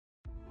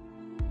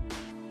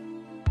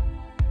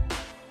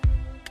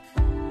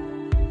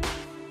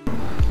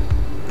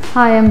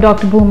Hi, I'm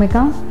Dr.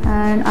 Bhumika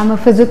and I'm a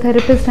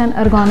physiotherapist and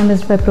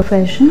ergonomist by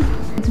profession.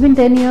 It's been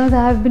 10 years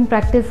I have been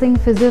practicing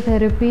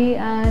physiotherapy,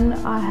 and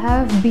I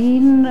have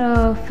been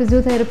a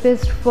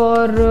physiotherapist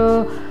for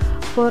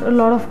a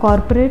lot of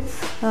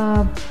corporates.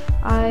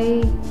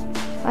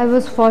 I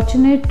was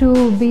fortunate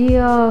to be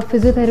a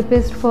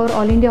physiotherapist for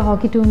All India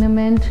Hockey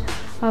Tournament,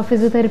 a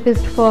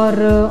physiotherapist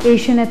for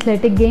Asian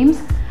Athletic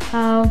Games.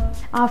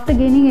 After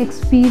gaining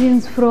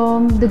experience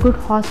from the good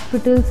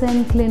hospitals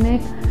and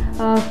clinics,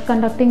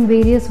 conducting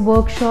various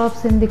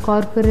workshops in the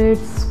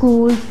corporates,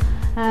 schools,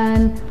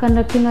 and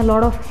conducting a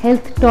lot of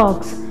health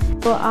talks.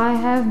 So I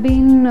have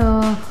been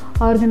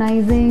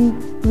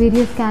organizing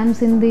various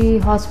camps in the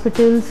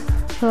hospitals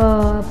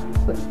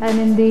and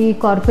in the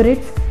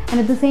corporates,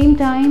 and at the same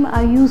time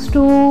I used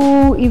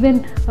to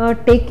even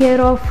take care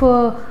of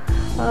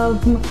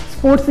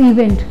sports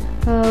event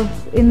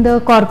in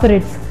the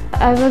corporates.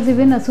 I was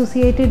even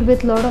associated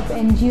with a lot of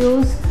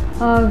NGOs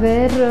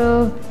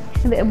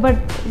but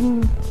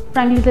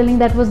frankly telling,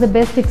 that was the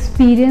best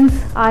experience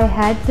I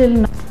had till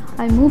now.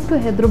 I moved to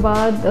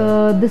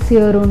Hyderabad this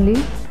year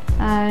only,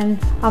 and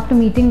after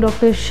meeting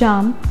Dr.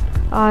 Shyam,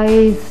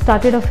 I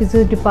started a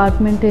physio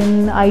department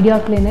in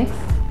Ideaclinics.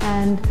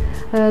 And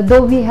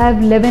though we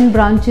have 11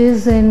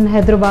 branches in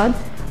Hyderabad,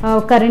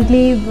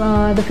 currently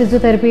the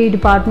physiotherapy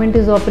department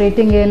is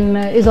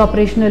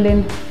operational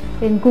in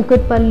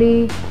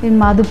Kukatpalli, in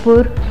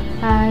Madhupur,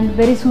 and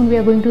very soon we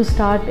are going to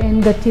start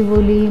in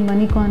Gachibowli,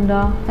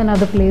 Manikonda and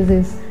other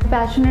places.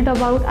 Passionate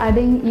about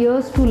adding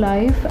years to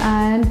life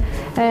and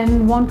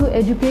want to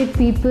educate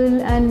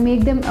people and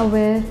make them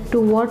aware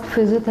to what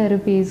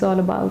physiotherapy is all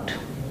about.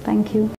 Thank you.